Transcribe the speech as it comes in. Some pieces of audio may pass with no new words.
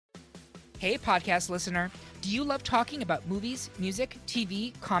Hey, podcast listener. Do you love talking about movies, music,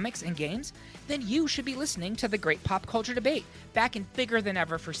 TV, comics, and games? Then you should be listening to The Great Pop Culture Debate, back and bigger than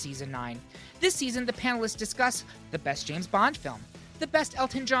ever for Season 9. This season, the panelists discuss the best James Bond film, the best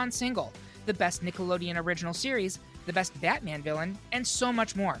Elton John single, the best Nickelodeon original series, the best Batman villain, and so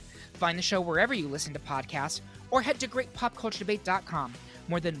much more. Find the show wherever you listen to podcasts, or head to greatpopculturedebate.com.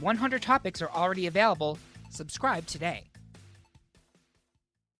 More than 100 topics are already available. Subscribe today.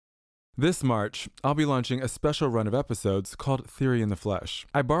 This March, I'll be launching a special run of episodes called Theory in the Flesh.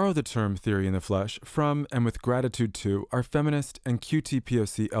 I borrow the term theory in the flesh from, and with gratitude to, our feminist and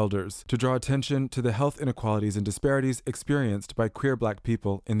QTPOC elders to draw attention to the health inequalities and disparities experienced by queer Black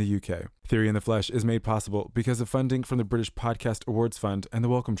people in the UK. Theory in the Flesh is made possible because of funding from the British Podcast Awards Fund and the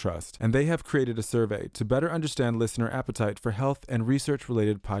Wellcome Trust, and they have created a survey to better understand listener appetite for health and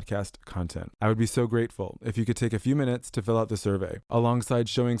research-related podcast content. I would be so grateful if you could take a few minutes to fill out the survey. Alongside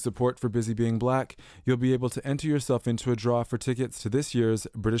showing support for Busy Being Black, you'll be able to enter yourself into a draw for tickets to this year's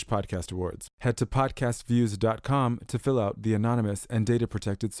British Podcast Awards. Head to podcastviews.com to fill out the anonymous and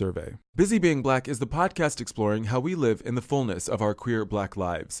data-protected survey. Busy Being Black is the podcast exploring how we live in the fullness of our queer Black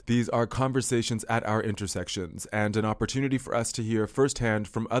lives. These are conversations at our intersections and an opportunity for us to hear firsthand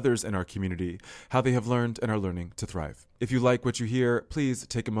from others in our community how they have learned and are learning to thrive. If you like what you hear, please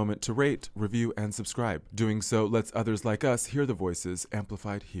take a moment to rate, review, and subscribe. Doing so lets others like us hear the voices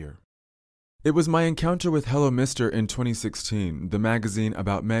amplified here. It was my encounter with Hello Mister in 2016, the magazine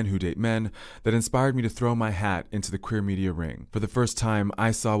about men who date men, that inspired me to throw my hat into the queer media ring. For the first time,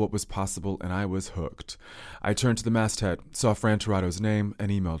 I saw what was possible and I was hooked. I turned to the masthead, saw Fran Tirado's name, and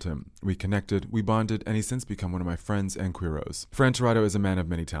emailed him. We connected, we bonded, and he's since become one of my friends and queeros. Fran Tirado is a man of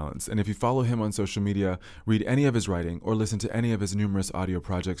many talents, and if you follow him on social media, read any of his writing, or listen to any of his numerous audio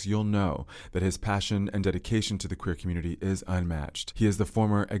projects, you'll know that his passion and dedication to the queer community is unmatched. He is the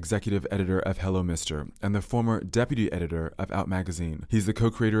former executive editor of Hello Mister, and the former deputy editor of Out Magazine. He's the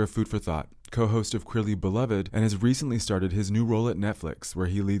co-creator of Food for Thought, co-host of Queerly Beloved, and has recently started his new role at Netflix, where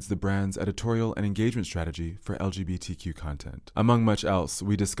he leads the brand's editorial and engagement strategy for LGBTQ content. Among much else,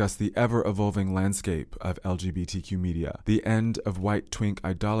 we discuss the ever-evolving landscape of LGBTQ media, the end of white twink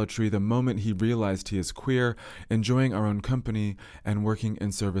idolatry, the moment he realized he is queer, enjoying our own company, and working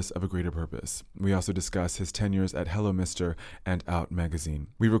in service of a greater purpose. We also discuss his tenures at Hello Mister and Out Magazine.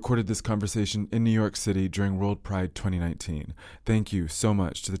 We recorded this conversation in New York City during World Pride 2019. Thank you so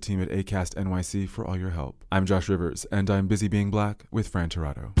much to the team at ACAST NYC for all your help. I'm Josh Rivers, and I'm Busy Being Black with Fran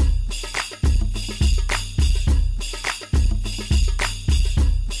Tirado.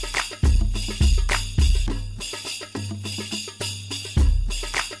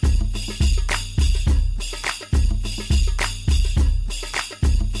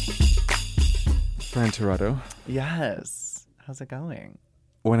 Fran Tirado. Yes. How's it going?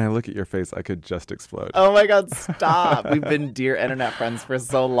 When I look at your face, I could just explode. Oh my God, stop. We've been dear internet friends for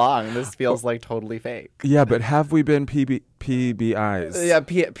so long. This feels like totally fake. Yeah, but have we been PBIs? Yeah,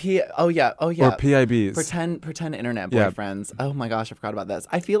 oh yeah. Or PIBs. Pretend internet boyfriends. Yeah. Oh my gosh, I forgot about this.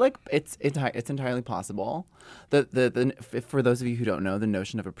 I feel like it's entirely possible. For those of you who don't know, the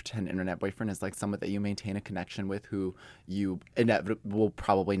notion of a pretend internet boyfriend is like someone that you maintain a connection with who you will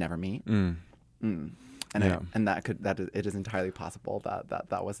probably never meet. It is entirely possible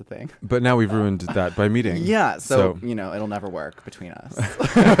that was a thing. But now we've ruined that by meeting. Yeah, so it'll never work between us.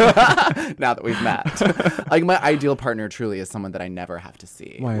 Now that we've met. Like my ideal partner truly is someone that I never have to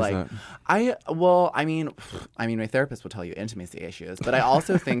see. Why like is that? I mean my therapist will tell you intimacy issues, but I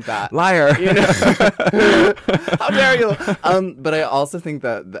also think that liar. You know, how dare you? But I also think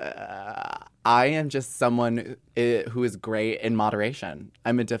that I am just someone who is great in moderation.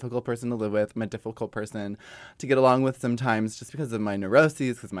 I'm a difficult person to live with. I'm a difficult person to get along with sometimes just because of my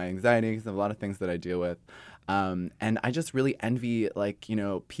neuroses, because of my anxiety, because of a lot of things that I deal with. And I just really envy,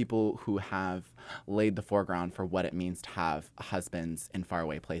 people who have laid the foreground for what it means to have husbands in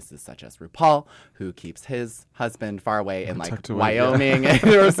faraway places, such as RuPaul, who keeps his husband far away in Wyoming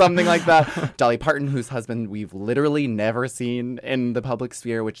or something like that. Dolly Parton, whose husband we've literally never seen in the public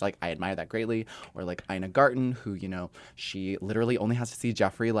sphere, which I admire that greatly. Or Ina Garten, who, she literally only has to see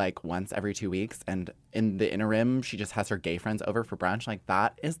Jeffrey once every 2 weeks. And in the interim, she just has her gay friends over for brunch.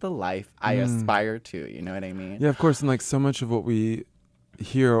 That is the life I aspire to. You know what I mean? Yeah, of course. And so much of what we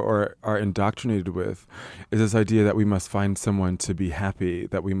hear or are indoctrinated with is this idea that we must find someone to be happy,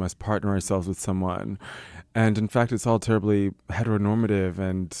 that we must partner ourselves with someone. And in fact, it's all terribly heteronormative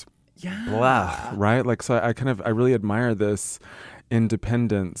and blah, right? So I really admire this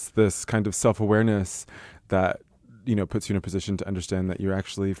independence, this kind of self-awareness that, puts you in a position to understand that you're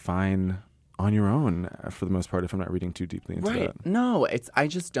actually fine on your own for the most part, if I'm not reading too deeply into that. No, I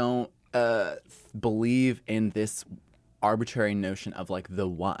just don't. believe in this arbitrary notion of like the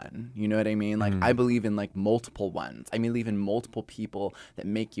one, you know what I mean? Like I believe in like multiple ones. I believe in multiple people that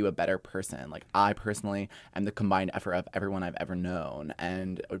make you a better person. Like I personally am the combined effort of everyone I've ever known,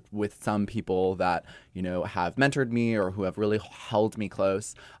 and with some people that, you know, have mentored me or who have really held me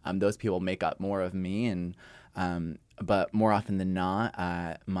close, those people make up more of me. And but more often than not,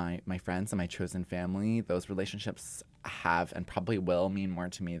 my friends and my chosen family, those relationships have and probably will mean more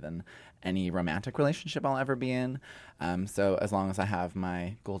to me than any romantic relationship I'll ever be in. So as long as I have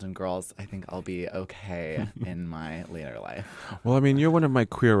my golden girls, I think I'll be okay in my later life. Well, I mean, you're one of my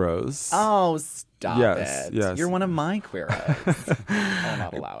queeros. Oh, stop it. Yes. You're one of my queeros. I'll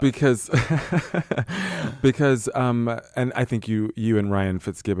not allow it. Because and I think you and Ryan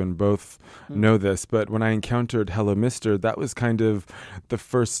Fitzgibbon both know this, but when I encountered Hello Mister, that was kind of the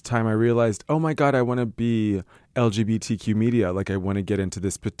first time I realized, oh my God, I want to be LGBTQ media. Like I want to get into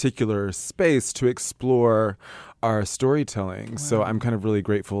this particular space to explore our storytelling. Wow. So I'm kind of really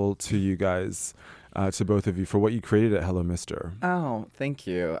grateful to you guys, to both of you, for what you created at Hello Mister. Oh, thank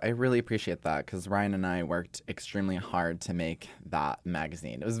you. I really appreciate that, because Ryan and I worked extremely hard to make that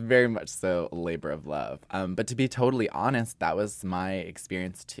magazine. It was very much so a labor of love. But to be totally honest, that was my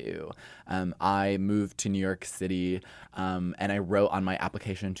experience too. I moved to New York City, and I wrote on my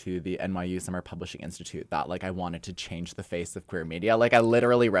application to the NYU Summer Publishing Institute that like I wanted to change the face of queer media. Like I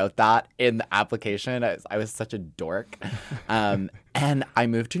literally wrote that in the application. I was such a dork. And I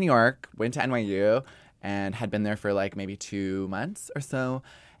moved to New York, went to NYU, and had been there for like maybe 2 months or so,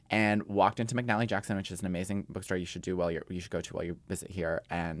 and walked into McNally Jackson, which is an amazing bookstore you should go to while you visit here.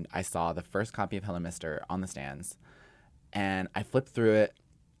 And I saw the first copy of Hello Mister on the stands, and I flipped through it,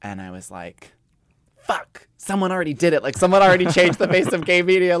 and I was like, fuck, someone already did it. Like someone already changed the face of gay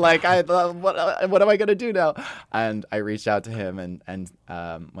media. Like what am I gonna do now? And I reached out to him and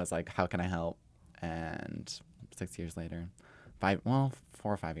was like, how can I help? And 6 years later, 4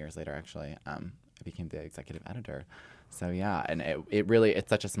 or 5 years later, actually, I became the executive editor. So yeah, and it really, it's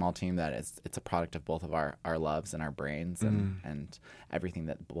such a small team that it's a product of both of our loves and our brains and everything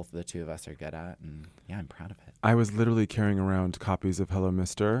that both of the two of us are good at. And yeah, I'm proud of it. I was literally carrying around copies of Hello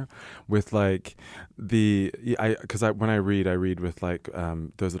Mister with like when I read with like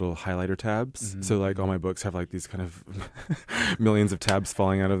those little highlighter tabs. Mm-hmm. So like all my books have like these kind of millions of tabs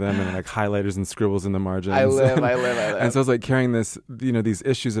falling out of them and like highlighters and scribbles in the margins. I live. And so I was like carrying this, you know, these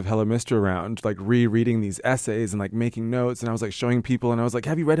issues of Hello Mister around, like rereading these essays and like making notes, and I was like showing people, and I was like,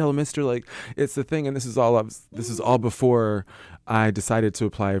 have you read Hello Mister? Like it's the thing. And this is all before I decided to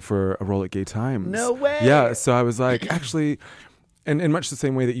apply for a role at Gay Times. No way. Yeah. So I was like, actually, and in much the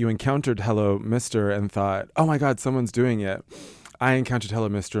same way that you encountered Hello Mister and thought, oh my God, someone's doing it, I encountered Hello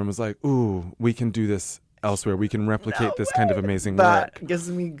Mister and was like, ooh, we can do this elsewhere. We can replicate this kind of amazing work. That gives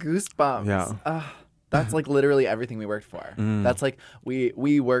me goosebumps. Yeah. That's like literally everything we worked for. That's like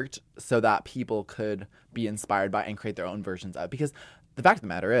we worked so that people could be inspired by and create their own versions of. Because the fact of the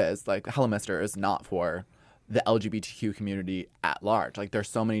matter is, like, Hello Mister is not for the LGBTQ community at large. Like, there's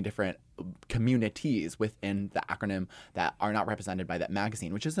so many different communities within the acronym that are not represented by that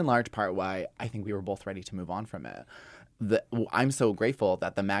magazine, which is in large part why I think we were both ready to move on from it. I'm so grateful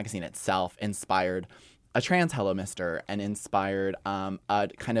that the magazine itself inspired a trans Hello Mister and inspired a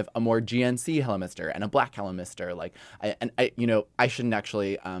kind of a more GNC Hello Mister and a Black Hello Mister. Like, I shouldn't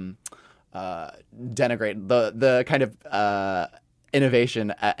actually denigrate the kind of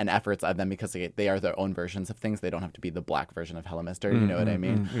innovation and efforts of them, because they are their own versions of things. They don't have to be the Black version of Hello Mister. You know what I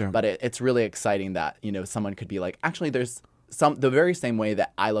mean? Yeah. But it's really exciting that, you know, someone could be like, actually, there's the very same way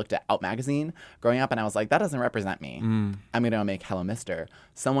that I looked at Out Magazine growing up, and I was like, that doesn't represent me. I'm going to make Hello Mister.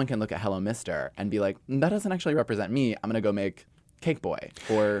 Someone can look at Hello Mister and be like, that doesn't actually represent me. I'm going to go make Cake Boy.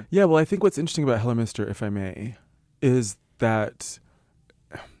 Or yeah, well, I think what's interesting about Hello Mister, if I may, is that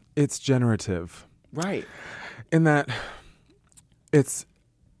it's generative. Right. In that it's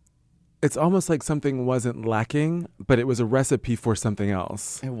almost like something wasn't lacking, but it was a recipe for something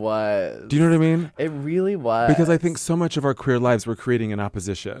else. It was. Do you know what I mean? It really was. Because I think so much of our queer lives we're creating an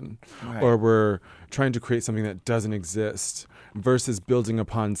opposition, right, or we're trying to create something that doesn't exist versus building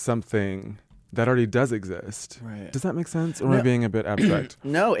upon something that already does exist. Right. Does that make sense? Or am I being a bit abstract?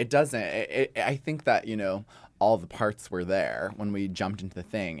 No, it doesn't. I think that, you know, all the parts were there when we jumped into the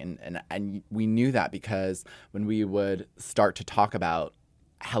thing. And we knew that because when we would start to talk about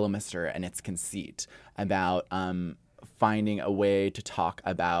Hello Mister and its conceit, about finding a way to talk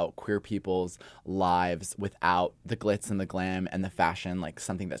about queer people's lives without the glitz and the glam and the fashion, like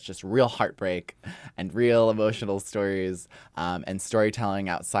something that's just real heartbreak and real emotional stories, and storytelling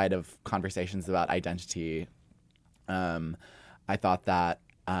outside of conversations about identity. I thought that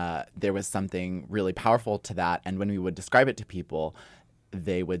there was something really powerful to that. And when we would describe it to people,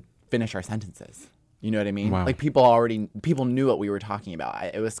 they would finish our sentences. You know what I mean? Wow. Like people knew what we were talking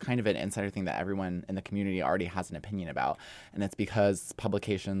about. It was kind of an insider thing that everyone in the community already has an opinion about. And it's because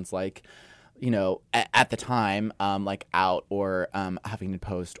publications like, you know, at the time, like Out or Huffington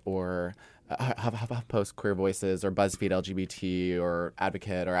Post or HuffPost Queer Voices or BuzzFeed LGBT or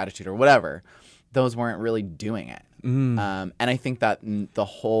Advocate or Attitude or whatever, those weren't really doing it. And I think that the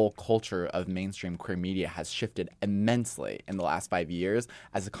whole culture of mainstream queer media has shifted immensely in the last 5 years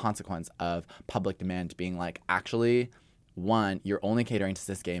as a consequence of public demand being like, actually, one, you're only catering to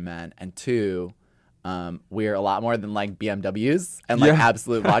cis gay men, and two, we're a lot more than like BMWs and like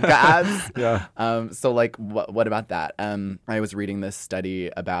Absolute vodka ads. So like, what about that? I was reading this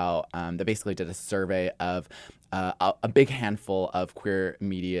study about that basically did a survey of a big handful of queer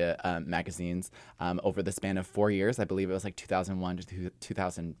media magazines over the span of 4 years. I believe it was like 2001 to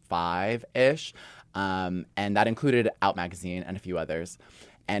 2005-ish. And that included Out Magazine and a few others.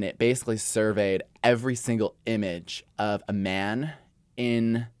 And it basically surveyed every single image of a man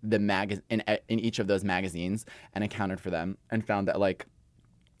in the in each of those magazines and accounted for them and found that like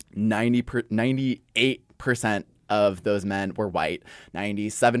 98% of those men were white.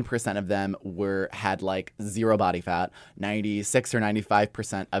 97% of them had like zero body fat. 96 or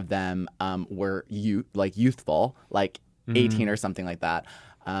 95% of them were youthful, like 18 or something like that.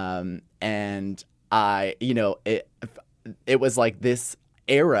 And it was like this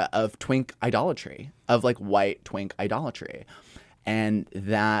era of twink idolatry, of like white twink idolatry. And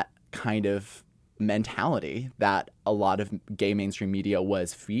that kind of mentality that a lot of gay mainstream media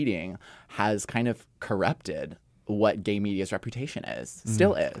was feeding has kind of corrupted what gay media's reputation is,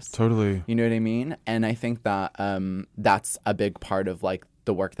 still is. Totally. You know what I mean? And I think that that's a big part of like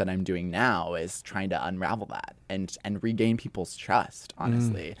the work that I'm doing now is trying to unravel that and regain people's trust,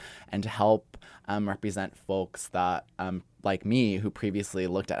 honestly, and to help represent folks that like me who previously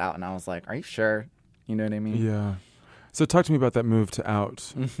looked at Out and I was like, are you sure? You know what I mean? Yeah. So talk to me about that move to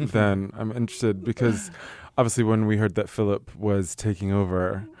Out then. I'm interested because obviously when we heard that Philip was taking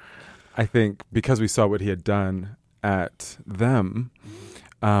over, I think because we saw what he had done at them,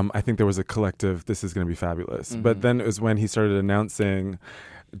 I think there was a collective, this is going to be fabulous. But then it was when he started announcing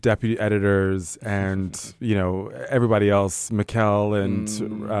deputy editors and, you know, everybody else, Mikkel and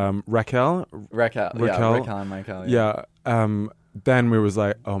Raquel and Michael. Yeah. Then we was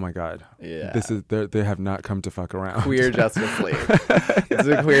like, oh my God, this is they have not come to fuck around. Queer Justice League. It's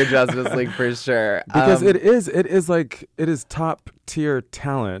a Queer Justice League for sure. Because it is top tier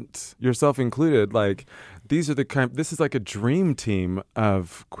talent, yourself included. Like this is like a dream team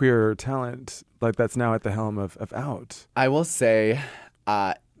of queer talent, like that's now at the helm of Out. I will say,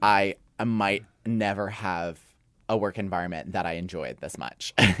 I might never have a work environment that I enjoyed this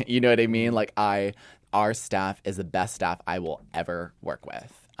much. You know what I mean? Like our staff is the best staff I will ever work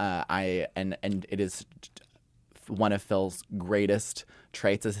with. And it is one of Phil's greatest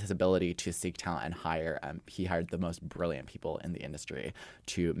traits is his ability to seek talent and hire. He hired the most brilliant people in the industry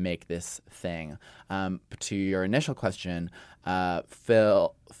to make this thing. To your initial question, when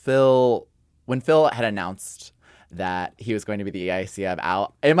Phil had announced that he was going to be the EIC of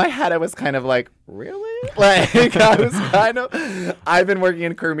Out, in my head I was kind of like, really? Like I've been working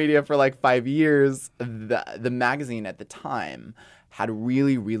in queer media for like 5 years. The magazine at the time had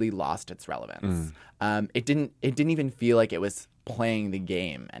really, really lost its relevance. It didn't even feel like it was playing the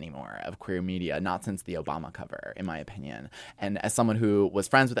game anymore of queer media, not since the Obama cover, in my opinion. And as someone who was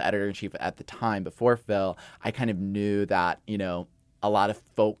friends with the editor-in-chief at the time before Phil, I kind of knew that, you know, a lot of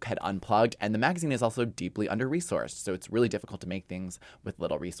folk had unplugged, and the magazine is also deeply under-resourced, so it's really difficult to make things with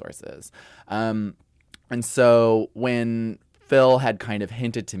little resources. And so when Phil had kind of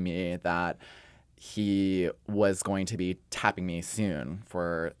hinted to me that he was going to be tapping me soon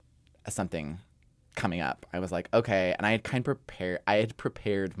for something coming up, I was like, okay. And I had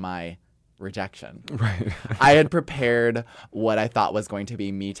prepared my rejection. Right. I had prepared what I thought was going to be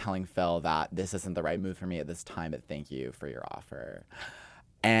me telling Phil that this isn't the right move for me at this time, but thank you for your offer.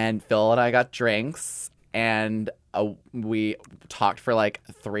 And Phil and I got drinks, and we talked for like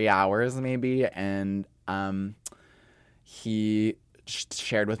 3 hours maybe, and he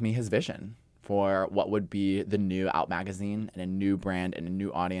shared with me his vision for what would be the new Out magazine and a new brand and a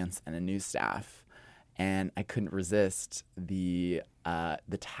new audience and a new staff. And I couldn't resist the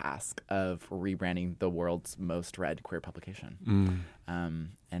task of rebranding the world's most read queer publication.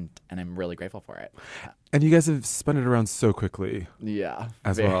 And I'm really grateful for it. And you guys have spun it around so quickly. Yeah.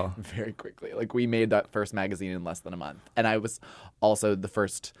 Well. Very quickly. Like we made that first magazine in less than a month. And I was also the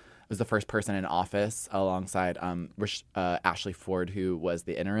first was the first person in office alongside Ashley Ford, who was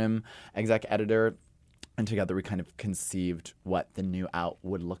the interim exec editor. And together we kind of conceived what the new Out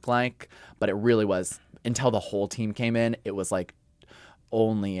would look like. But it really was, until the whole team came in, it was like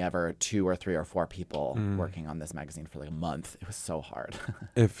only ever 2 or 3 or 4 people working on this magazine for like a month. It was so hard.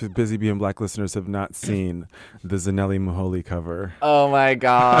 If Busy Bee and Black listeners have not seen the Zanelli Muholi cover. Oh my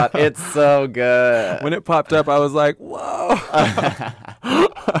God, it's so good. When it popped up, I was like, whoa.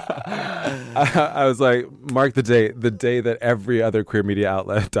 I was like, mark the day that every other queer media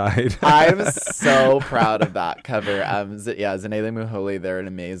outlet died. I'm so proud of that cover. Zanelli Muholi, they're an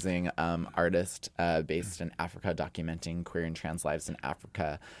amazing artist based in Africa, documenting queer and trans lives in Africa.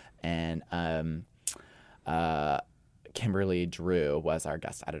 And Kimberly Drew was our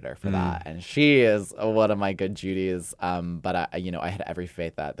guest editor for that, and she is one of my good Judies. But I had every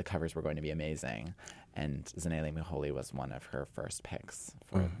faith that the covers were going to be amazing, and Zanelli Muholi was one of her first picks.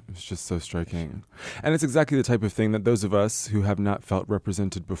 It's just so striking, and it's exactly the type of thing that those of us who have not felt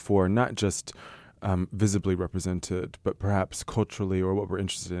represented before, not just visibly represented, but perhaps culturally or what we're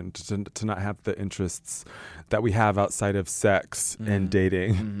interested in, to not have the interests that we have outside of sex and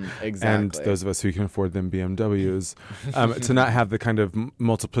dating. Exactly. And those of us who can afford them BMWs, to not have the kind of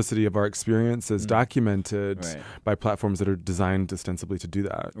multiplicity of our experiences documented by platforms that are designed ostensibly to do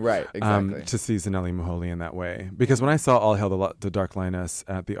that. Right, exactly. To see Zanelli Muholi in that way. Because when I saw All Hail the Dark Lioness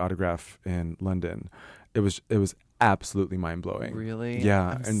at the Autograph in London, it was absolutely mind-blowing. Really?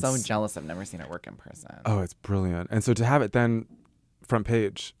 Yeah. I'm so jealous. I've never seen her work in person. Oh, it's brilliant. And so to have it then front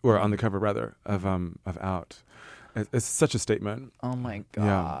page, or on the cover rather, of Out, it's such a statement. Oh my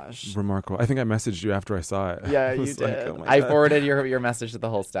gosh. Yeah, remarkable. I think I messaged you after I saw it. Yeah, you did. Oh my I God. forwarded your message to the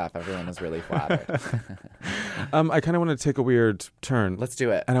whole staff. Everyone was really flattered. I kind of want to take a weird turn. Let's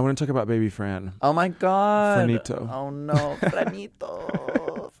do it. And I want to talk about Baby Fran. Oh my God. Franito. Oh no.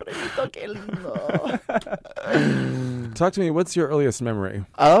 Franito. Franito, qué lindo. Talk to me. What's your earliest memory?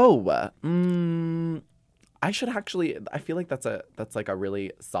 I should actually. I feel like that's like a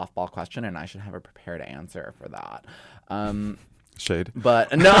really softball question, and I should have a prepared answer for that. Shade.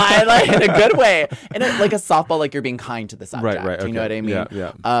 But no, I like in a good way, like a softball, like you're being kind to the subject. Right. Okay. You know what I mean?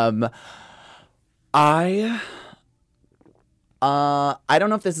 Yeah. I don't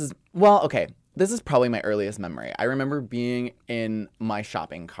know if this is okay. This is probably my earliest memory. I remember being in my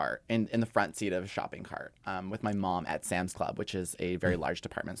shopping cart, in the front seat of a shopping cart, with my mom at Sam's Club, which is a very large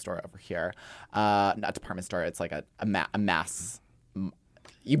department store over here. Not department store, it's like a mass.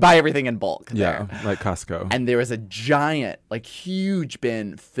 You buy everything in bulk there. Yeah, like Costco. And there was a giant, like huge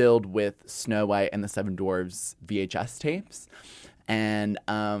bin filled with Snow White and the Seven Dwarfs VHS tapes. And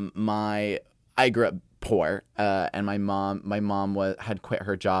I grew up poor, and my mom had quit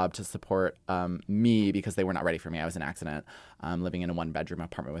her job to support me because they were not ready for me. I was an accident, living in a 1-bedroom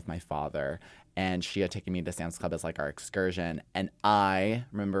apartment with my father, and she had taken me to Sam's Club as like our excursion, and I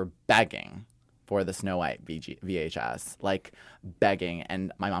remember begging for the Snow White VHS, like begging,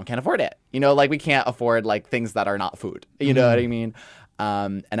 and my mom can't afford it. Like we can't afford like things that are not food. You know what I mean?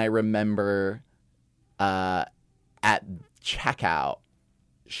 And I remember at checkout,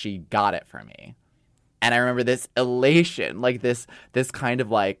 she got it for me. And I remember this elation, like this kind of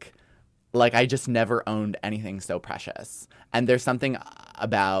like I just never owned anything so precious. And there's something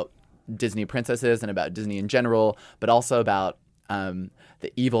about Disney princesses and about Disney in general, but also about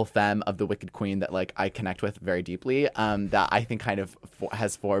the evil femme of the Wicked Queen that like I connect with very deeply. That I think kind of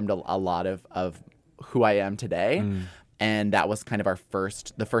has formed a lot of who I am today. And that was kind of the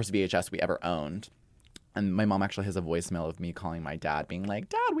first VHS we ever owned. And my mom actually has a voicemail of me calling my dad, being like,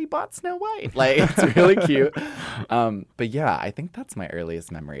 "Dad, we bought Snow White." Like, it's really cute. But yeah, I think that's my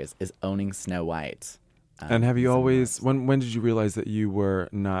earliest memory is owning Snow White. And have you always, when did you realize that you were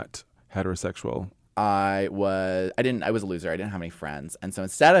not heterosexual? I was a loser. I didn't have any friends. And so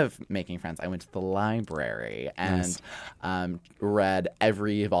instead of making friends, I went to the library and read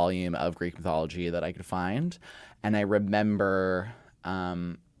every volume of Greek mythology that I could find. And I remember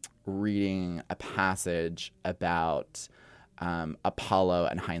reading a passage about Apollo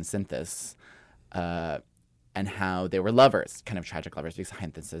and Hyacinthus, and how they were lovers, kind of tragic lovers, because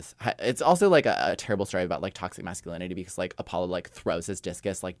Hyacinthus. It's also like a terrible story about like toxic masculinity, because like Apollo like throws his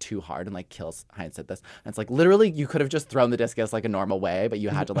discus like too hard and like kills Hyacinthus. And it's like literally you could have just thrown the discus like a normal way, but you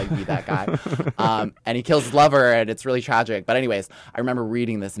had to like be that guy. And he kills his lover, and it's really tragic. But anyways, I remember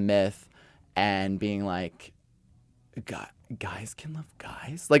reading this myth and being like, guys can love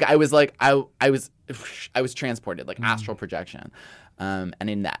guys. Like I was transported, like astral projection. And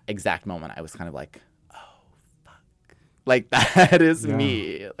in that exact moment, I was kind of like, oh fuck, Like that is Yeah.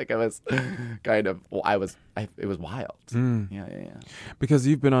 me. Like I was kind of, it was wild. Yeah. Because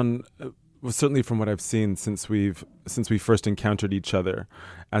you've been on, well, certainly from what I've seen since we first encountered each other,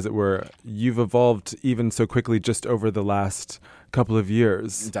 as it were, you've evolved even so quickly just over the last couple of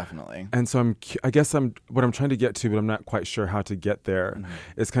years. Definitely. And so I guess what I'm trying to get to, but I'm not quite sure how to get there,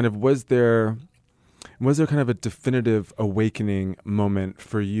 is kind of, was there kind of a definitive awakening moment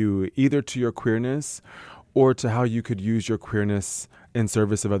for you, either to your queerness or to how you could use your queerness in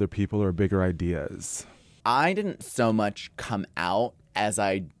service of other people or bigger ideas? I didn't so much come out as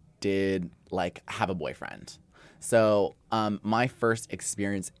I did like have a boyfriend. So my first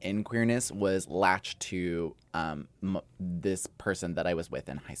experience in queerness was latched to this person that I was with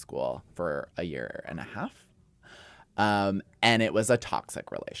in high school for a year and a half. And it was a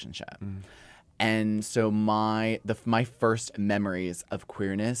toxic relationship. And so my first memories of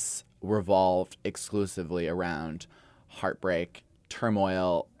queerness revolved exclusively around heartbreak,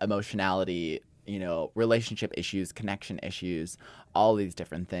 turmoil, emotionality, relationship issues, connection issues, all these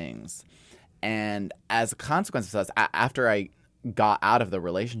different things. And as a consequence of this, after I got out of the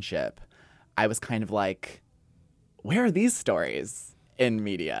relationship, I was kind of like, where are these stories in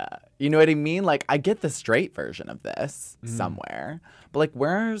media? You know what I mean? Like, I get the straight version of this somewhere, but like,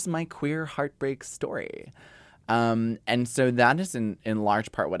 where's my queer heartbreak story? And so that is in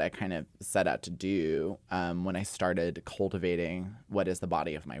large part what I kind of set out to do when I started cultivating what is the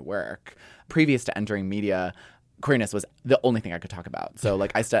body of my work. Previous to entering media, queerness was the only thing I could talk about. So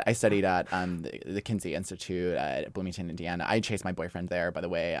like I studied at the Kinsey Institute at Bloomington, Indiana. I chased my boyfriend there, by the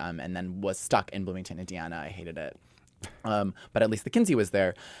way, and then was stuck in Bloomington, Indiana. I hated it. But at least the Kinsey was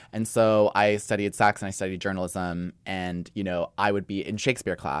there. And so I studied Sax and I studied journalism. And, I would be in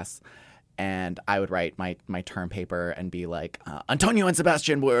Shakespeare class and I would write my term paper and be like, Antonio and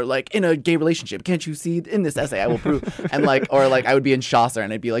Sebastian were like in a gay relationship. Can't you see in this essay? I will prove. And or I would be in Chaucer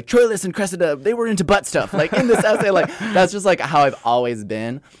and I'd be like, Troilus and Cressida, they were into butt stuff. Like in this essay, like that's just like how I've always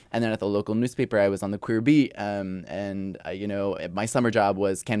been. And then at the local newspaper, I was on the queer beat. My summer job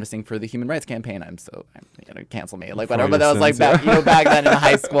was canvassing for the Human Rights Campaign. Cancel me, like whatever. But that was like back then in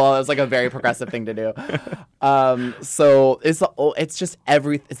high school. It was like a very progressive thing to do. So it's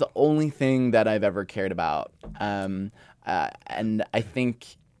the only thing that I've ever cared about. And I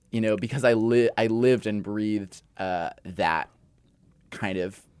think because I lived and breathed that kind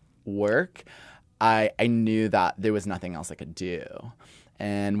of work, I knew that there was nothing else I could do.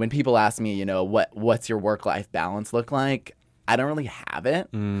 And when people ask me, what's your work-life balance look like, I don't really have it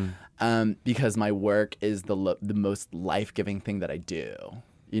because my work is the most life-giving thing that I do.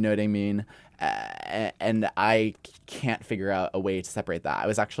 You know what I mean? And I can't figure out a way to separate that. I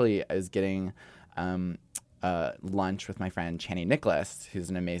was getting lunch with my friend Chani Nicholas, who's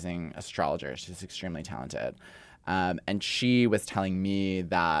an amazing astrologer. She's extremely talented. And she was telling me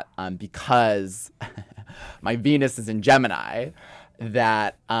that because my Venus is in Gemini,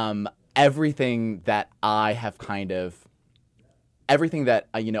 that everything that I have everything that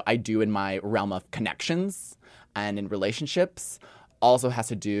I do in my realm of connections and in relationships also has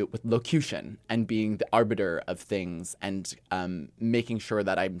to do with locution and being the arbiter of things and making sure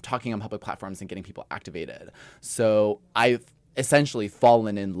that I'm talking on public platforms and getting people activated. So I've essentially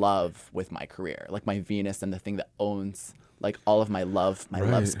fallen in love with my career. Like my Venus and the thing that owns like all of my love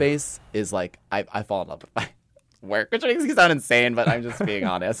space is like I fall in love with my work, which makes me sound insane, but I'm just being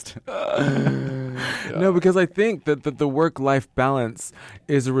honest. No, because I think that the work-life balance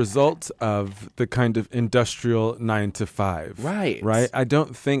is a result of the kind of industrial 9 to 5. Right? I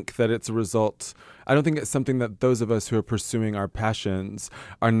don't think that it's a result. I don't think it's something that those of us who are pursuing our passions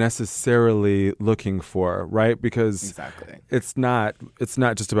are necessarily looking for, right? Because exactly. It's not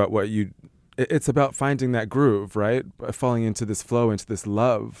just about what you. It's about finding that groove, right? Falling into this flow, into this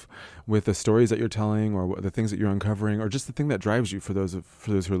love with the stories that you're telling or the things that you're uncovering or just the thing that drives you for those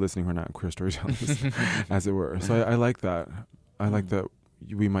who are listening who are not queer storytellers, as it were. So I like that. I like that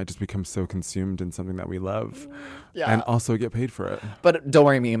we might just become so consumed in something that we love and also get paid for it. But don't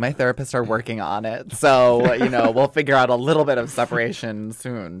worry, me and my therapist are working on it. So, we'll figure out a little bit of separation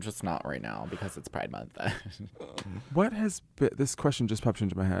soon, just not right now because it's Pride Month. What has been, this question just popped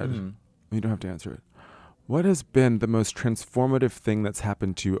into my head. You don't have to answer it. What has been the most transformative thing that's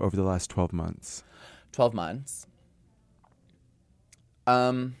happened to you over the last 12 months? 12 months?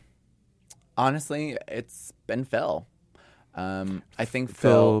 Honestly, it's been Phil. I think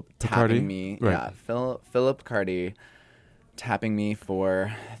Phil tapping me. Right. Yeah, Philip Picardi tapping me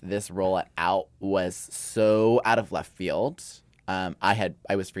for this role at Out was so out of left field. I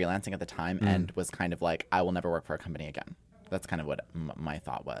was freelancing at the time and was kind of like, I will never work for a company again. That's kind of what my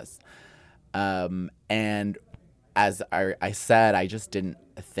thought was. And as I said, I just didn't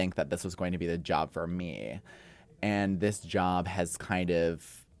think that this was going to be the job for me. And this job has kind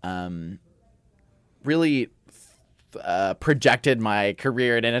of really projected my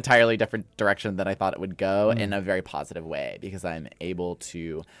career in an entirely different direction than I thought it would go in a very positive way, because I'm able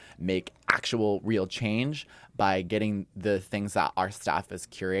to make actual real change by getting the things that our staff is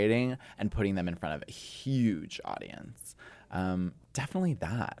curating and putting them in front of a huge audience. Definitely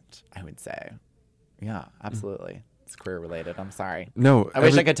that, I would say. Yeah, absolutely. It's queer related. I'm sorry. No, I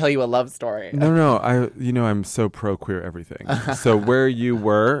wish I could tell you a love story. No. I'm so pro queer everything. So where you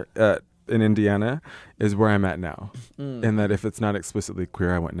were in Indiana is where I'm at now. And that if it's not explicitly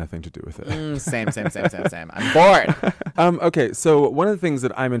queer, I want nothing to do with it. Same. I'm bored. Okay, so one of the things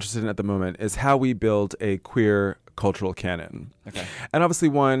that I'm interested in at the moment is how we build a queer cultural canon. Okay. And obviously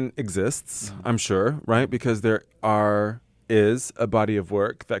one exists, I'm sure, right? Because there is a body of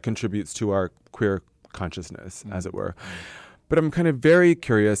work that contributes to our queer consciousness, as it were. But I'm kind of very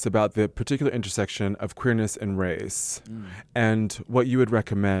curious about the particular intersection of queerness and race and what you would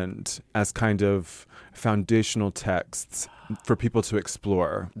recommend as kind of foundational texts for people to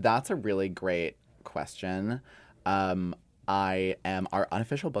explore. That's a really great question. I am our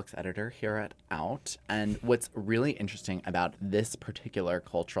unofficial books editor here at Out. And what's really interesting about this particular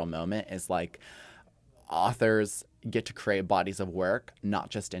cultural moment is like authors get to create bodies of work, not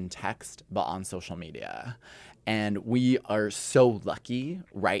just in text, but on social media. And we are so lucky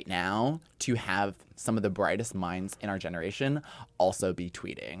right now to have some of the brightest minds in our generation also be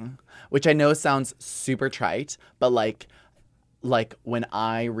tweeting, which I know sounds super trite, but like when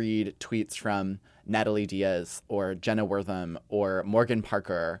I read tweets from Natalie Diaz or Jenna Wortham or Morgan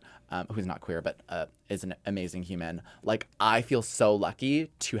Parker, who's not queer but is an amazing human, like I feel so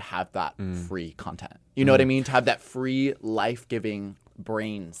lucky to have that free content. You know what I mean? To have that free, life-giving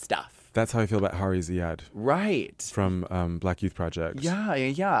brain stuff. That's how I feel about Hari Ziad. Right. From Black Youth Project.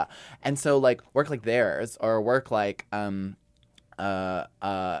 Yeah. And so like work like theirs or work like Tommy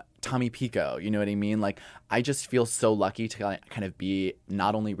Pico, you know what I mean? Like I just feel so lucky to kind of be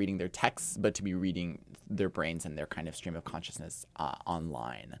not only reading their texts, but to be reading their brains and their kind of stream of consciousness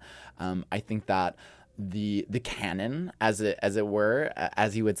online. I think that the canon, as it were,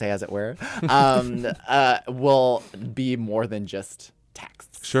 as you would say, as it were, will be more than just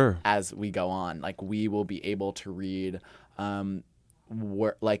texts. Sure. As we go on, like we will be able to read, we'll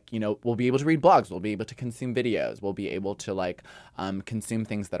be able to read blogs. We'll be able to consume videos. We'll be able to consume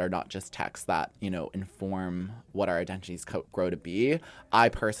things that are not just texts that inform what our identities grow to be. I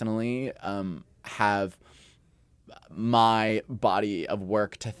personally have my body of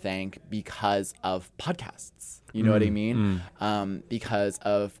work to thank because of podcasts. You know what I mean? Because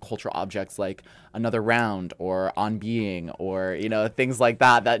of cultural objects like Another Round or On Being or, things like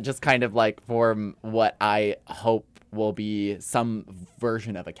that just kind of form what I hope will be some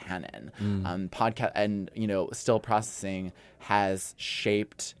version of a canon. Podcast and, Still Processing has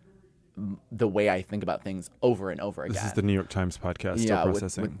shaped the way I think about things over and over again. This is the New York Times podcast, Still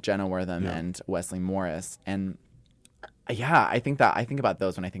Processing. With Jenna Wortham and Wesley Morris. And I think about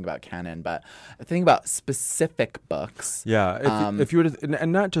those when I think about canon, but I think about specific books. Yeah, if you were to,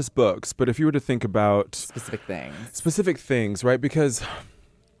 and not just books, but if you were to think about specific things, right? Because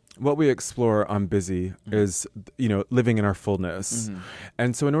what we explore on Busy is, living in our fullness,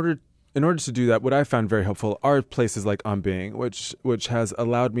 and so in order to do that, what I found very helpful are places like On Being, which has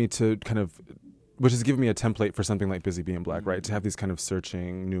allowed me to which has given me a template for something like Busy Being Black, right? To have these kind of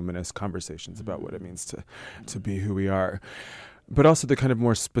searching, numinous conversations about what it means to be who we are. But also the kind of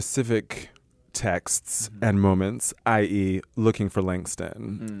more specific texts and moments, i.e. Looking for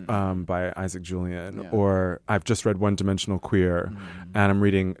Langston by Isaac Julian, or I've just read One Dimensional Queer, and I'm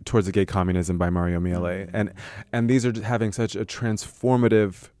reading Towards a Gay Communism by Mario Miele. And these are having such a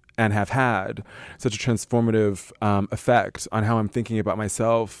transformative and have had such a transformative effect on how I'm thinking about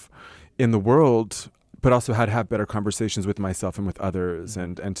myself in the world, but also how to have better conversations with myself and with others,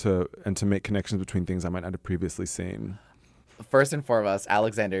 and to make connections between things I might not have previously seen. First and foremost,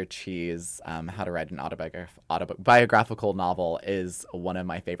 Alexander Chee's How to Write an Autobiographical Novel is one of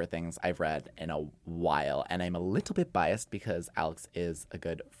my favorite things I've read in a while, and I'm a little bit biased because Alex is a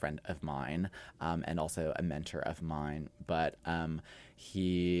good friend of mine and also a mentor of mine, but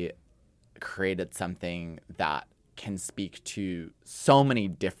he created something that can speak to so many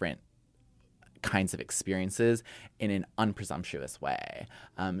different kinds of experiences in an unpresumptuous way.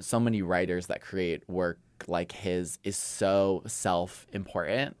 So many writers that create work like his is so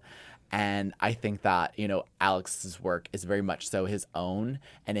self-important. And I think that, Alex's work is very much so his own.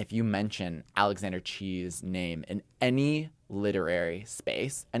 And if you mention Alexander Chee's name in any literary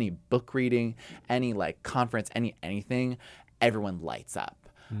space, any book reading, any like conference, anything, everyone lights up.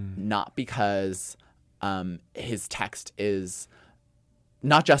 Not because his text is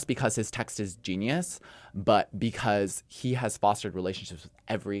not just because his text is genius, but because he has fostered relationships with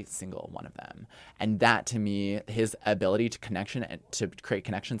every single one of them. And that, to me, his ability to connection and to create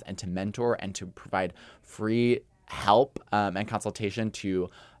connections and to mentor and to provide free help and consultation to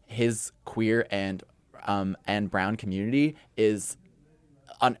his queer and brown community is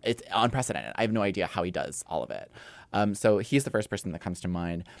it's unprecedented. I have no idea how he does all of it. So he's the first person that comes to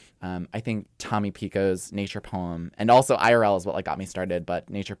mind. I think Tommy Pico's Nature Poem, and also IRL is what like got me started, but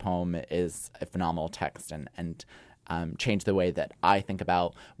Nature Poem is a phenomenal text and changed the way that I think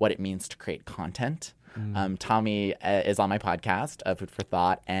about what it means to create content. Tommy is on my podcast, Food for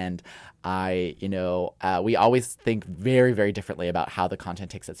Thought, and we always think very, very differently about how the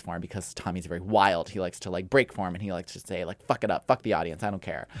content takes its form because Tommy's very wild. He likes to like break form, and he likes to say like, fuck it up, fuck the audience, I don't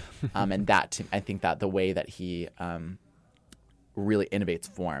care. And I think that the way that he really innovates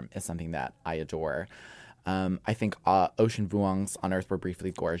form is something that I adore. I think Ocean Vuong's On Earth We're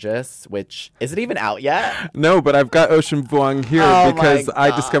Briefly Gorgeous, which isn't even out yet. No, but I've got Ocean Vuong here because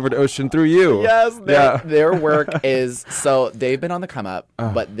I discovered Ocean through you. Yes, their work is, so they've been on the come up,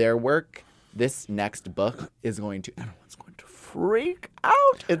 but their work, this next book everyone's going to freak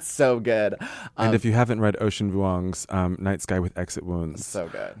out. It's so good. And if you haven't read Ocean Vuong's Night Sky with Exit Wounds, so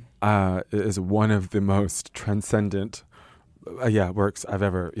good. It is one of the most transcendent works I've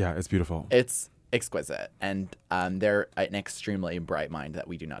ever, it's beautiful. It's exquisite, and they're an extremely bright mind that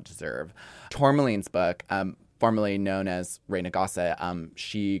we do not deserve. Tourmaline's book, formerly known as Reina Gosse,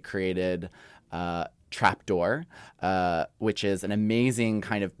 she created Trapdoor, which is an amazing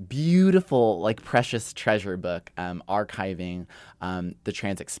kind of beautiful, like precious treasure book, archiving the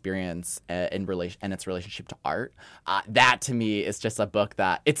trans experience in relation and its relationship to art. That to me is just a book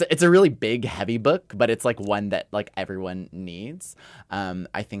that it's a really big, heavy book, but it's like one that like everyone needs.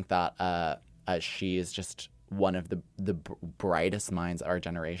 I think that she is just one of the brightest minds of our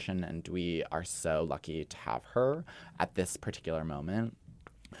generation, and we are so lucky to have her at this particular moment.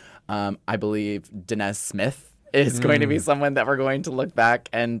 I believe Danez Smith is going to be someone that we're going to look back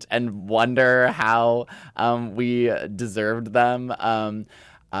and wonder how we deserved them.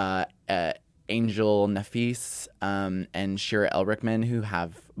 Angel Nafis and Shira Elrickman, who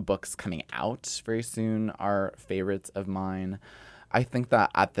have books coming out very soon, are favorites of mine. I think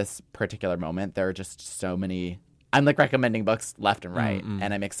that at this particular moment, there are just so many. I'm like recommending books left and right,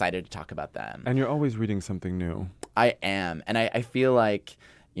 and I'm excited to talk about them. And you're always reading something new. I am, and I feel like,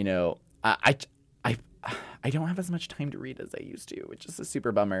 I don't have as much time to read as I used to, which is a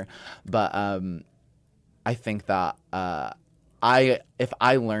super bummer. But I think that if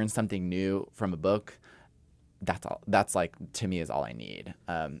I learn something new from a book, that's all. That's like, to me, is all I need.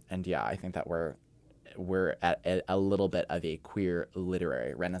 And yeah, I think that we're at a little bit of a queer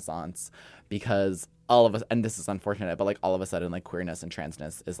literary renaissance, because all of us, and this is unfortunate, but like all of a sudden like queerness and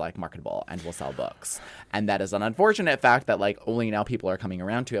transness is like marketable and will sell books. And that is an unfortunate fact that like only now people are coming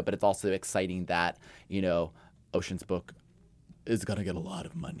around to it, but it's also exciting that, Ocean's book is going to get a lot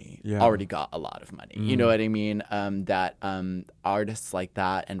of money. Yeah. Already got a lot of money. You know what I mean? That artists like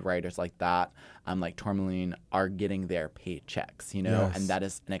that and writers like that, like Tourmaline, are getting their paychecks, Yes. And that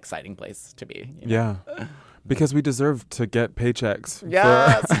is an exciting place to be. Yeah. Because we deserve to get paychecks.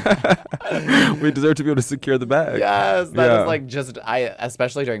 Yes. We deserve to be able to secure the bag. Yes. That is like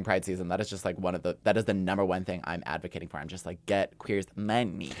especially during Pride season, that is just like that is the number one thing I'm advocating for. I'm just like, get queers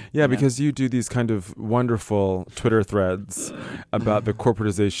money. Yeah, because you do these kind of wonderful Twitter threads about the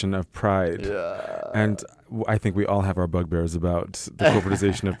corporatization of Pride. Yeah. And I think we all have our bugbears about the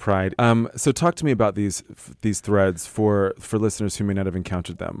corporatization of Pride. So talk to me about these threads for listeners who may not have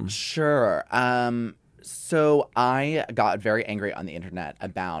encountered them. Sure. So I got very angry on the internet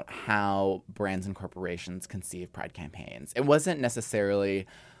about how brands and corporations conceive Pride campaigns. It wasn't necessarily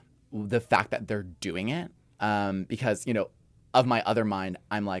the fact that they're doing it, because, of my other mind,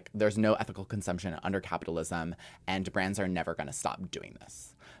 I'm like, there's no ethical consumption under capitalism, and brands are never going to stop doing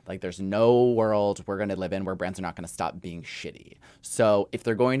this. Like, there's no world we're going to live in where brands are not going to stop being shitty. So if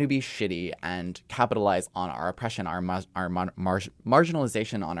they're going to be shitty and capitalize on our oppression, our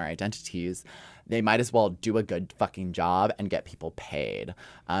marginalization, on our identities, they might as well do a good fucking job and get people paid.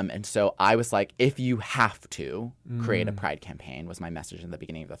 And so I was like, if you have to create a pride campaign, was my message in the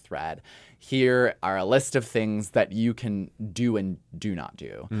beginning of the thread. Here are a list of things that you can do and do not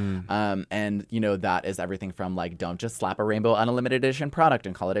do. And, you know, that is everything from like, don't just slap a rainbow on a limited edition product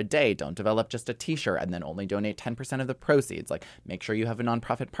and call it a day. Don't develop just a t-shirt and then only donate 10% of the proceeds. Like, make sure you have a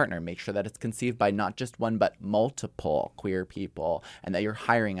nonprofit partner. Make sure that it's conceived by not just one, but multiple queer people, and that you're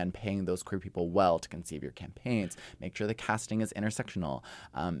hiring and paying those queer people well to conceive your campaigns. Make sure the casting is intersectional.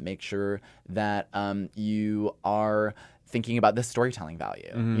 Make sure that you are thinking about the storytelling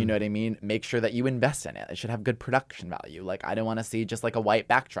value. You know what I mean? Make sure that you invest in it. It should have good production value. Like, I don't want to see just like a white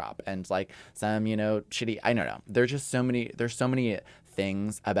backdrop and like some, you know, shitty, I don't know. There's so many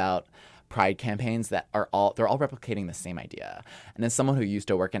things about pride campaigns that they're all replicating the same idea. And as someone who used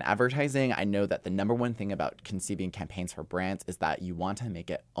to work in advertising, I know that the number one thing about conceiving campaigns for brands is that you want to make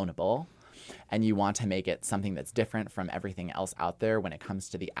it ownable. And you want to make it something that's different from everything else out there when it comes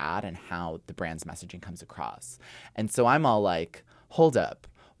to the ad and how the brand's messaging comes across. And so I'm all like, hold up.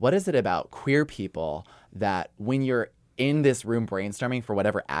 What is it about queer people that when you're in this room brainstorming for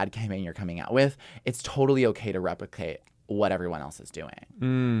whatever ad campaign you're coming out with, it's totally okay to replicate what everyone else is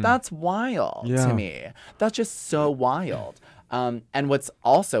doing? That's wild to me. That's just so wild. And what's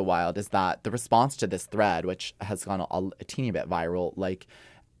also wild is that the response to this thread, which has gone a teeny bit viral, like,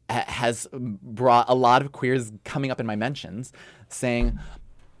 has brought a lot of queers coming up in my mentions saying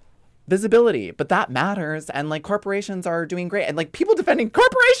visibility, but that matters, and like corporations are doing great, and like people defending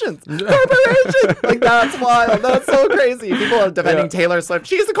corporations, like that's wild, that's so crazy. People are defending Taylor Swift,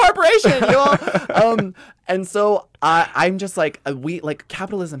 she's a corporation, you know. And so I'm just like,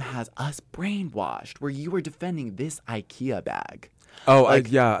 capitalism has us brainwashed where you were defending this IKEA bag. Oh, like,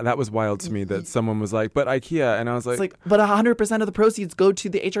 that was wild to me that someone was like, but IKEA, and I was like, it's like, but 100% of the proceeds go to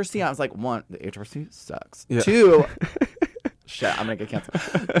the HRC. I was like, one, the HRC sucks. Yeah. Two, shit, I'm gonna get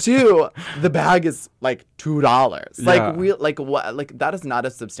canceled. Two, the bag is like $2. Like that is not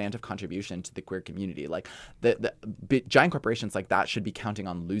a substantive contribution to the queer community. Like the giant corporations like that should be counting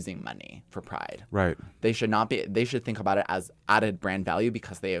on losing money for Pride. Right. They should not be. They should think about it as added brand value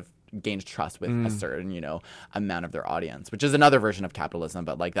because they have gained trust with a certain, you know, amount of their audience, which is another version of capitalism,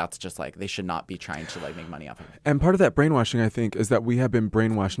 but like that's just like they should not be trying to like make money off of it. And part of that brainwashing, I think, is that we have been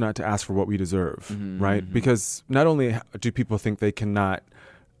brainwashed not to ask for what we deserve, right? Because not only do people think they cannot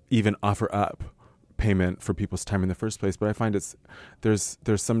even offer up payment for people's time in the first place, but I find there's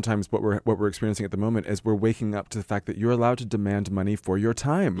sometimes what we're experiencing at the moment is we're waking up to the fact that you're allowed to demand money for your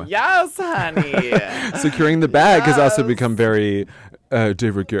time. Yes, honey. Securing the bag has also become very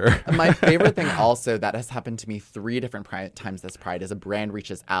de rigueur. My favorite thing also that has happened to me 3 different times this Pride is a brand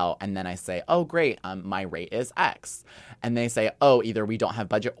reaches out and then I say, oh great, my rate is X, and they say, oh, either we don't have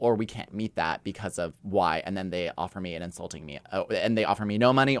budget or we can't meet that because of Y, and then they offer me and they offer me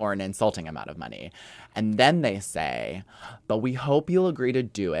no money or an insulting amount of money. And then they say, but we hope you'll agree to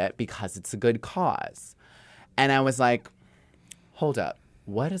do it because it's a good cause. And I was like, hold up,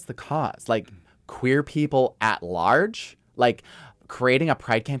 what is the cause? Like, queer people at large? Like, creating a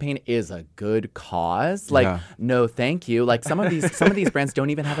Pride campaign is a good cause? Like, no, thank you. Like, some of these brands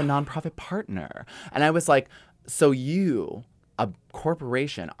don't even have a nonprofit partner. And I was like, so you, a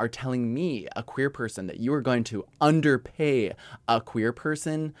corporation, are telling me, a queer person, that you are going to underpay a queer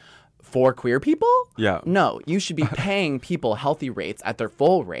person for queer people? Yeah. No, you should be paying people healthy rates at their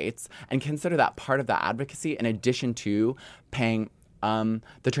full rates and consider that part of that advocacy in addition to paying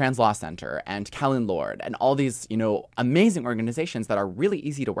the Trans Law Center and Callan Lord and all these, you know, amazing organizations that are really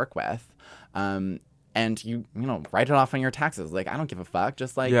easy to work with. And you know, write it off on your taxes. Like, I don't give a fuck.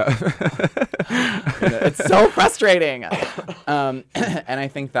 Just like, it's so frustrating. And I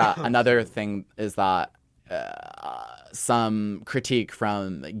think that another thing is that some critique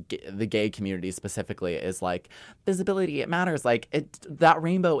from the gay community specifically is like, visibility, it matters. Like, that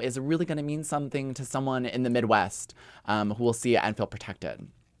rainbow is really going to mean something to someone in the Midwest who will see it and feel protected.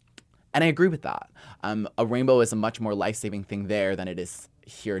 And I agree with that. A rainbow is a much more life-saving thing there than it is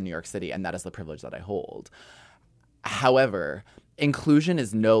here in New York City, and that is the privilege that I hold. However, inclusion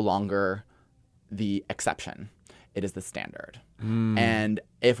is no longer the exception. It is the standard. And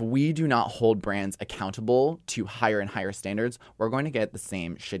if we do not hold brands accountable to higher and higher standards, we're going to get the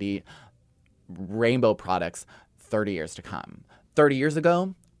same shitty rainbow products 30 years to come. 30 years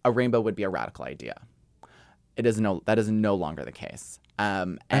ago, a rainbow would be a radical idea. That is no longer the case.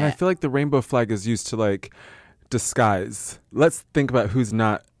 And I feel like the rainbow flag is used to like disguise. Let's think about who's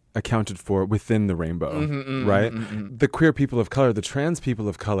not accounted for within the rainbow, right? The queer people of color, the trans people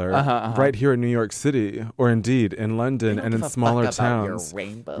of color, right here in New York City, or indeed in London and in smaller towns. Your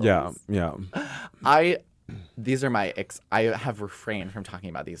rainbows. Yeah. These are my I have refrained from talking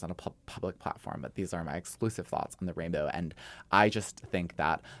about these on a public platform, but these are my exclusive thoughts on the rainbow. And I just think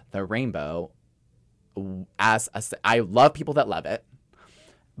that the rainbow, I love people that love it,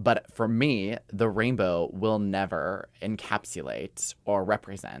 but for me, the rainbow will never encapsulate or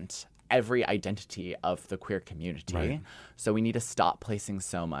represent every identity of the queer community. Right. So we need to stop placing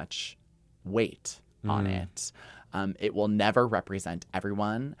so much weight on it. It will never represent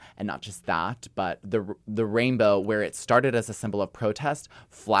everyone, and not just that, but the rainbow, where it started as a symbol of protest,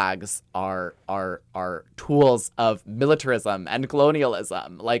 flags are tools of militarism and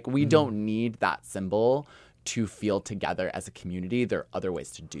colonialism. Like, we don't need that symbol to feel together as a community. There are other ways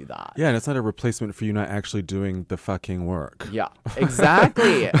to do that. Yeah, and it's not a replacement for you not actually doing the fucking work. Yeah,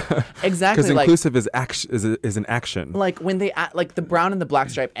 exactly. Exactly. Because inclusive is an action. Like, when they like the brown and the black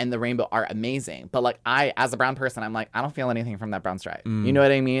stripe and the rainbow are amazing, but like, I, as a brown person, I'm like, I don't feel anything from that brown stripe. You know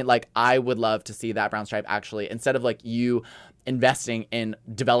what I mean? Like, I would love to see that brown stripe actually, instead of like you investing in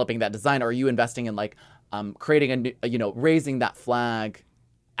developing that design, or you investing in like creating a new, raising that flag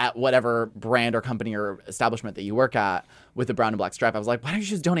at whatever brand or company or establishment that you work at with the brown and black stripe. I was like, why don't you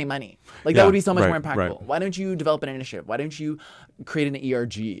just donate money? Like, that would be so much more impactful. Right. Why don't you develop an initiative? Why don't you create an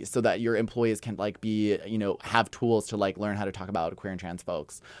ERG so that your employees can like be, have tools to like learn how to talk about queer and trans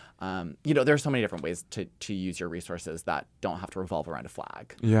folks? There are so many different ways to use your resources that don't have to revolve around a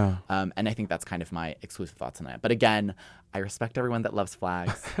flag. Yeah. And I think that's kind of my exclusive thoughts on it. But again, I respect everyone that loves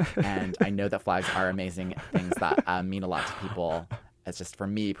flags. And I know that flags are amazing things that mean a lot to people. It's just, for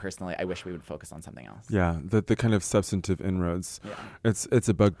me personally, I wish we would focus on something else. Yeah, the kind of substantive inroads. Yeah. It's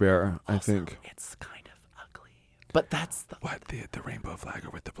a bugbear, I think. It's kind of ugly. But that's the rainbow flag or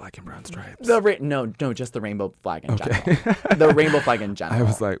with the black and brown stripes? No, just the rainbow flag in general. The rainbow flag in general. I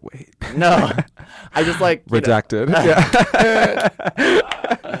was like, wait. No. I just like redacted. Yeah.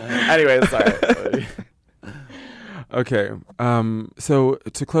 Anyway, sorry. Okay. So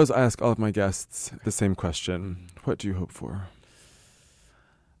to close, I ask all of my guests the same question. What do you hope for?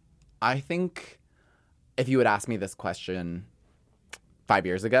 I think if you had asked me this question 5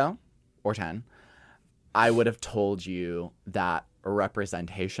 years ago or 10, I would have told you that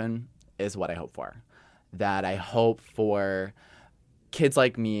representation is what I hope for. That I hope for kids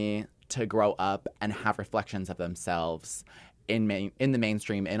like me to grow up and have reflections of themselves in the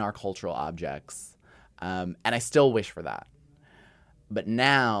mainstream, in our cultural objects. And I still wish for that. But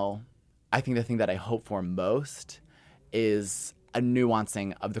now, I think the thing that I hope for most is a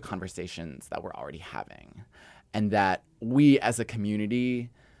nuancing of the conversations that we're already having. And that we as a community,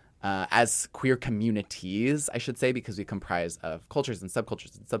 as queer communities, I should say, because we comprise of cultures and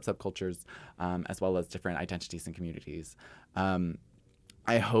subcultures and subcultures, as well as different identities and communities.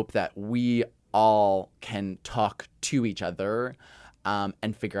 I hope that we all can talk to each other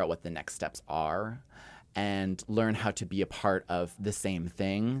and figure out what the next steps are, and learn how to be a part of the same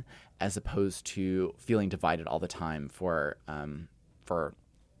thing, as opposed to feeling divided all the time for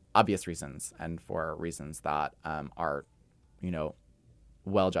obvious reasons and for reasons that are,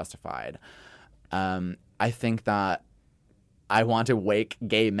 well justified. I think that I want to wake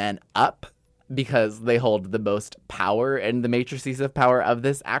gay men up because they hold the most power in the matrices of power of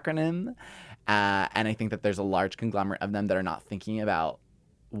this acronym. And I think that there's a large conglomerate of them that are not thinking about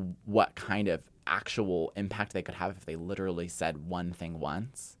what kind of actual impact they could have if they literally said one thing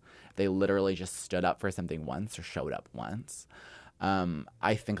once. They literally just stood up for something once or showed up once.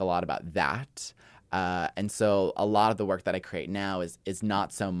 I think a lot about that. And so a lot of the work that I create now is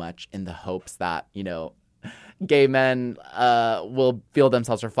not so much in the hopes that, gay men will feel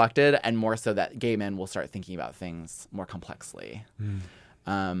themselves reflected, and more so that gay men will start thinking about things more complexly.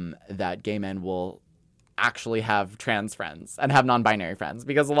 That gay men will actually have trans friends and have non-binary friends,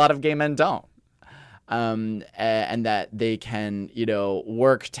 because a lot of gay men don't. And that they can,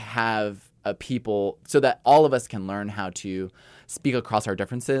 work to have people so that all of us can learn how to speak across our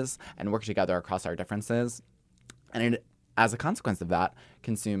differences and work together across our differences. And as a consequence of that,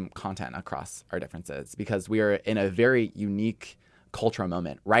 consume content across our differences, because we are in a very unique cultural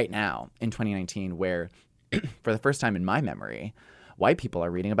moment right now in 2019 where, for the first time in my memory, white people are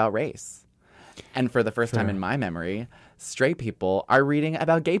reading about race. And for the first time in my memory, straight people are reading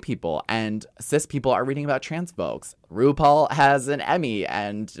about gay people and cis people are reading about trans folks. RuPaul has an Emmy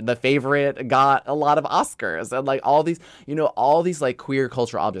and The Favorite got a lot of Oscars and like all these, all these like queer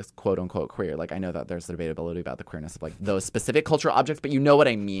cultural objects, quote unquote queer. Like I know that there's debatability about the queerness of like those specific cultural objects, but you know what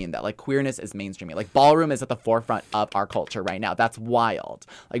I mean, that like queerness is mainstreaming. Like ballroom is at the forefront of our culture right now. That's wild.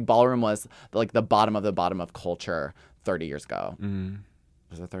 Like ballroom was like the bottom of culture 30 years ago.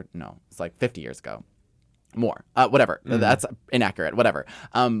 Was it 30? No, it's like 50 years ago. More. Whatever. That's inaccurate. Whatever.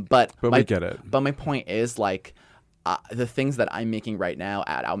 But we get it. But my point is like the things that I'm making right now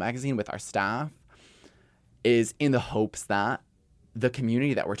at Out Magazine with our staff is in the hopes that the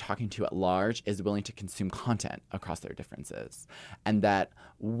community that we're talking to at large is willing to consume content across their differences, and that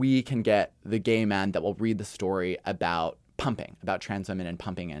we can get the gay man that will read the story about pumping, about trans women and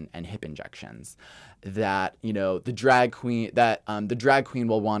pumping and hip injections, that the drag queen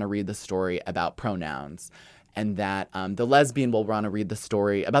will want to read the story about pronouns, and that the lesbian will want to read the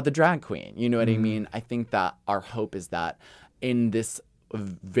story about the drag queen. You know what I mean? I think that our hope is that in this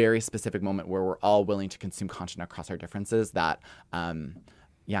very specific moment where we're all willing to consume content across our differences, that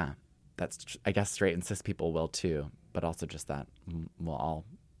that's I guess straight and cis people will too, but also just that we'll all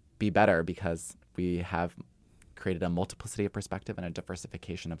be better because we have created a multiplicity of perspective and a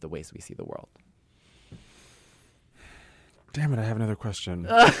diversification of the ways we see the world. Damn it, I have another question.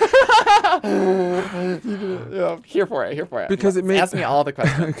 Here for it. Because it makes... Ask me all the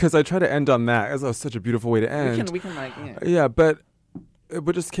questions. Because I try to end on that. That was such a beautiful way to end. We can like... Yeah, but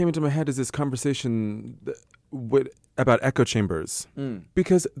what just came into my head is this conversation about echo chambers.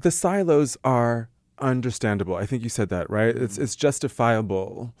 Because the silos are understandable. I think you said that, right? It's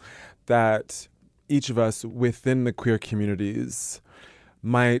justifiable that each of us within the queer communities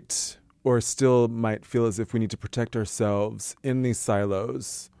might feel as if we need to protect ourselves in these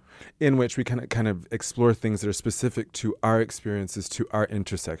silos in which we kind of explore things that are specific to our experiences, to our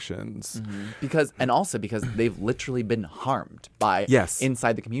intersections. Because they've literally been harmed by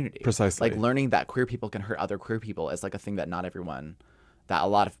inside the community. Precisely. Like learning that queer people can hurt other queer people is like a thing that that a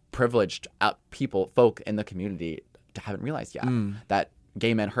lot of privileged folk in the community haven't realized yet. That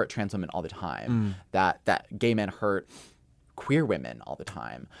gay men hurt trans women all the time. That gay men hurt queer women all the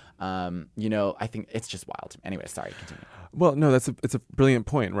time. I think it's just wild. Anyway, sorry, continue. Well, no, it's a brilliant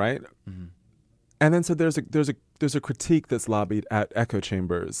point, right? And then so there's a critique that's lobbied at echo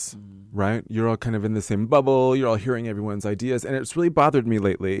chambers, right? You're all kind of in the same bubble. You're all hearing everyone's ideas, and it's really bothered me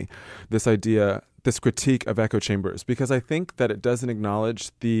lately, this critique of echo chambers, because I think that it doesn't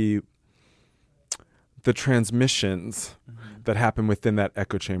acknowledge the transmissions that happen within that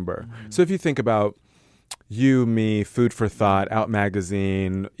echo chamber. So if you think about you, me, Food for Thought, Out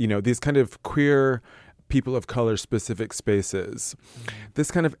Magazine, these kind of queer people of color specific spaces,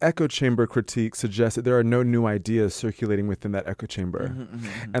 this kind of echo chamber critique suggests that there are no new ideas circulating within that echo chamber.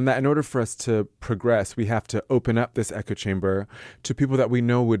 And that in order for us to progress, we have to open up this echo chamber to people that we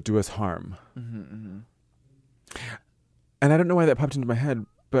know would do us harm. And I don't know why that popped into my head,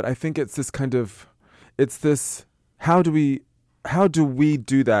 but I think it's this how do we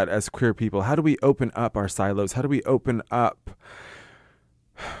do that as queer people? How do we open up our silos? How do we open up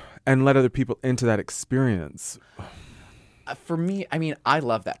and let other people into that experience? For me, I mean, I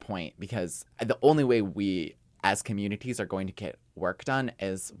love that point because the only way we as communities are going to get work done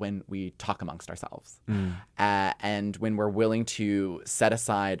is when we talk amongst ourselves. And when we're willing to set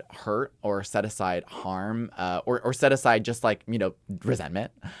aside hurt or set aside harm or set aside just like,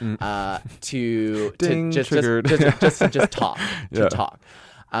 resentment to just talk, to talk.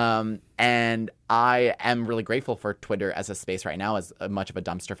 And I am really grateful for Twitter as a space right now, as much of a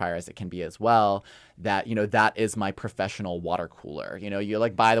dumpster fire as it can be as well, that, that is my professional water cooler. You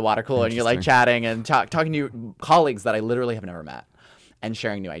like buy the water cooler and you're like chatting and talking to your colleagues that I literally have never met and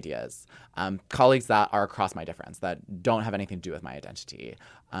sharing new ideas. Colleagues that are across my difference, that don't have anything to do with my identity.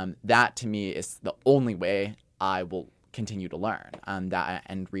 That to me is the only way I will continue to learn,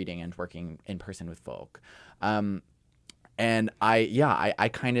 and reading and working in person with folk. And I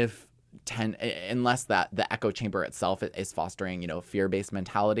kind of tend, unless that the echo chamber itself is fostering, fear-based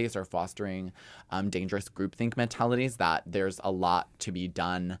mentalities or fostering dangerous groupthink mentalities, that there's a lot to be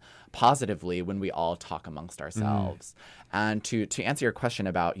done positively when we all talk amongst ourselves. And to answer your question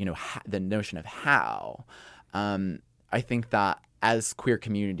about, the notion of how, I think that as queer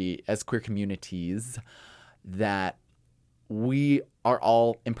communities, that we are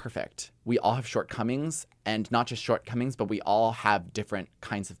all imperfect. We all have shortcomings, and not just shortcomings, but we all have different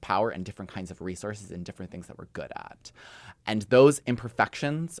kinds of power and different kinds of resources and different things that we're good at. And those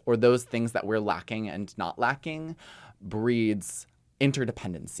imperfections or those things that we're lacking and not lacking breeds,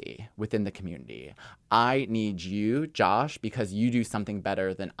 interdependency within the community. I need you, Josh, because you do something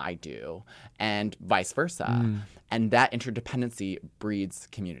better than I do, and vice versa. And that interdependency breeds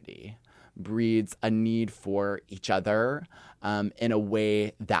community, breeds a need for each other in a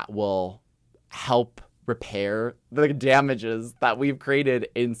way that will help repair the damages that we've created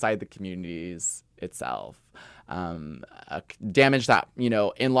inside the communities itself. Damage that,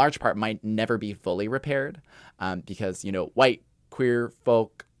 in large part might never be fully repaired because, white queer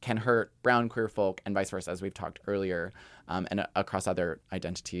folk can hurt brown queer folk and vice versa, as we've talked earlier, and across other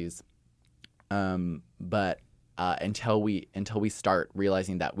identities. But until we start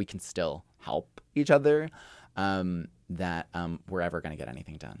realizing that we can still help each other, that we're ever going to get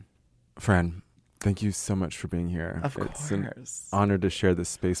anything done. Fran, thank you so much for being here. Of course. It's an honor to share this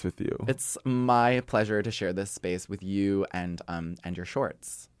space with you. It's my pleasure to share this space with you and your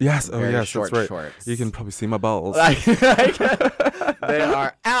shorts. Yes. Very yes, short that's right. shorts. You can probably see my balls. They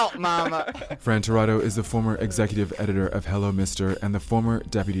are out, mama. Fran Tirado is the former executive editor of Hello Mister and the former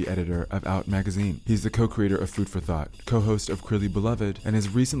deputy editor of Out magazine. He's the co-creator of Food for Thought, co-host of Queerly Beloved, and has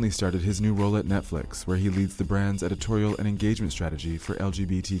recently started his new role at Netflix, where he leads the brand's editorial and engagement strategy for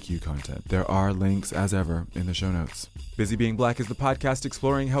LGBTQ content. There are links, as ever, in the show notes. Busy Being Black is the podcast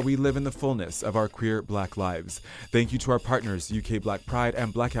exploring how we live in the fullness of our queer Black lives. Thank you to our partners, UK Black Pride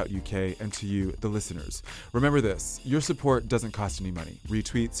and Blackout UK, and to you, the listeners. Remember this, your support doesn't cost any money.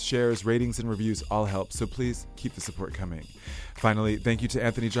 Retweets, shares, ratings, and reviews all help, so please keep the support coming. Finally, thank you to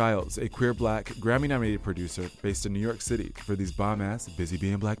Anthony Giles, a queer Black, Grammy-nominated producer based in New York City, for these bomb-ass Busy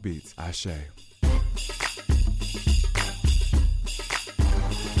Being Black beats. Ashe.